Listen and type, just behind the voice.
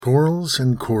Corals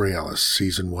and Coriolis,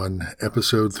 Season 1,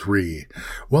 Episode 3.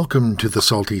 Welcome to the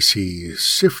salty sea,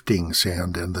 sifting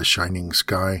sand and the shining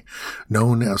sky,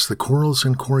 known as the Corals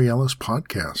and Coriolis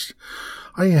podcast.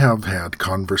 I have had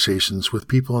conversations with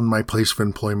people in my place of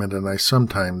employment, and I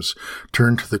sometimes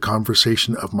turn to the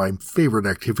conversation of my favorite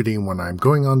activity when I'm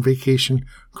going on vacation,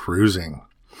 cruising.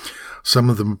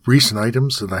 Some of the recent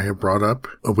items that I have brought up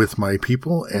with my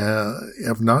people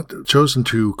have not chosen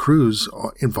to cruise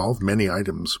involve many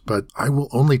items, but I will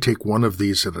only take one of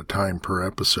these at a time per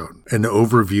episode. An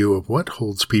overview of what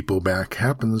holds people back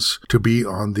happens to be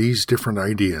on these different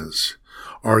ideas.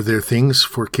 Are there things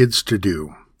for kids to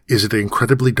do? Is it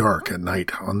incredibly dark at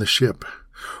night on the ship?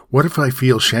 What if I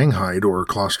feel shanghaied or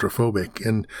claustrophobic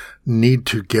and need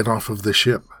to get off of the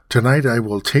ship? Tonight I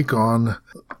will take on,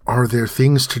 are there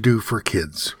things to do for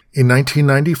kids? In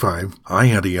 1995, I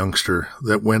had a youngster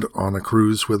that went on a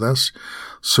cruise with us,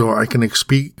 so I can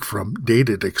speak from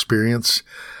dated experience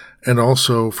and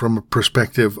also from a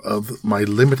perspective of my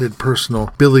limited personal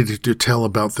ability to tell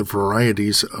about the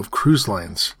varieties of cruise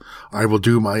lines. I will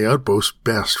do my utmost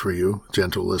best for you,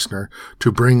 gentle listener,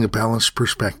 to bring a balanced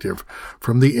perspective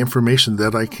from the information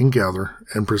that I can gather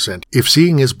and present. If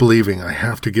seeing is believing, I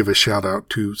have to give a shout out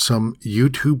to some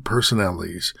YouTube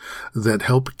personalities that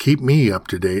help keep me up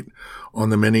to date on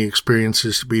the many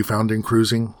experiences to be found in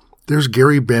cruising. There's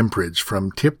Gary Bembridge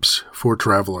from Tips for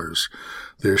Travelers.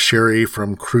 There's Sherry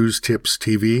from Cruise Tips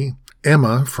TV,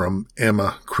 Emma from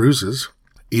Emma Cruises,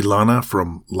 Ilana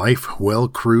from Life Well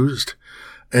Cruised,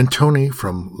 and Tony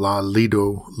from La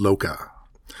Lido Loca.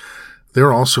 There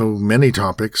are also many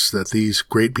topics that these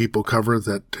great people cover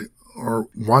that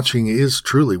watching is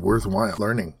truly worthwhile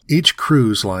learning. Each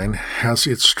cruise line has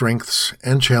its strengths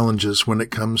and challenges when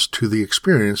it comes to the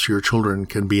experience your children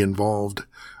can be involved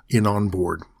in on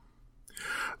board.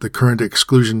 The current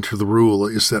exclusion to the rule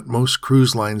is that most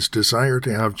cruise lines desire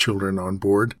to have children on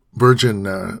board.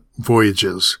 Virgin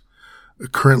Voyages,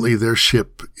 currently their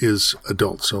ship is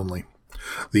adults only.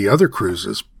 The other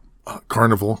cruises,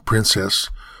 Carnival, Princess,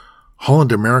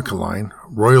 Holland America Line,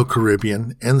 Royal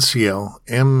Caribbean, NCL,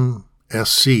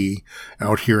 MSC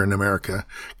out here in America,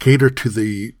 cater to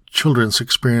the children's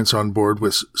experience on board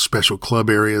with special club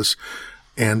areas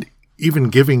and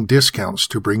even giving discounts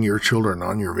to bring your children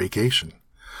on your vacation.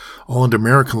 Holland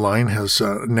America Line has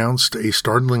announced a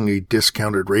startlingly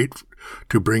discounted rate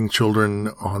to bring children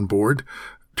on board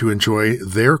to enjoy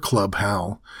their Club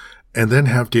Hal and then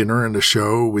have dinner and a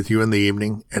show with you in the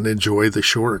evening and enjoy the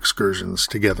shore excursions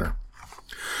together.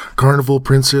 Carnival,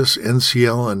 Princess,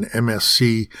 NCL, and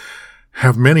MSC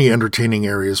have many entertaining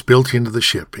areas built into the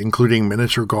ship, including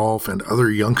miniature golf and other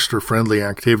youngster-friendly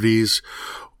activities,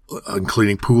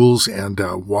 including pools and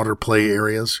water play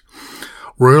areas.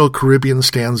 Royal Caribbean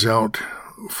stands out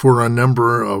for a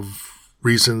number of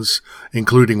reasons,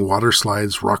 including water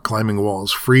slides, rock climbing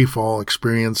walls, free fall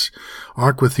experience,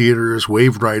 aqua theaters,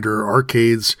 wave rider,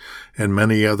 arcades, and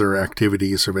many other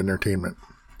activities of entertainment.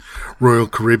 Royal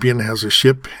Caribbean has a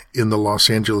ship in the Los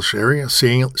Angeles area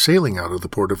sailing out of the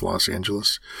port of Los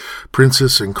Angeles.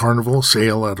 Princess and Carnival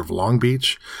sail out of Long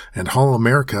Beach, and Holland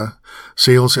America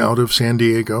sails out of San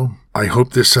Diego. I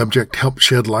hope this subject helps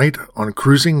shed light on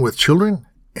cruising with children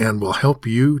and will help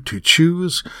you to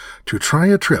choose to try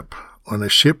a trip on a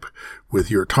ship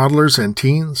with your toddlers and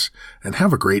teens and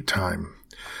have a great time.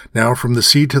 Now, from the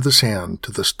sea to the sand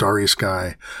to the starry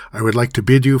sky, I would like to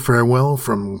bid you farewell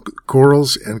from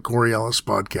Corals and Coriolis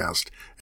podcast.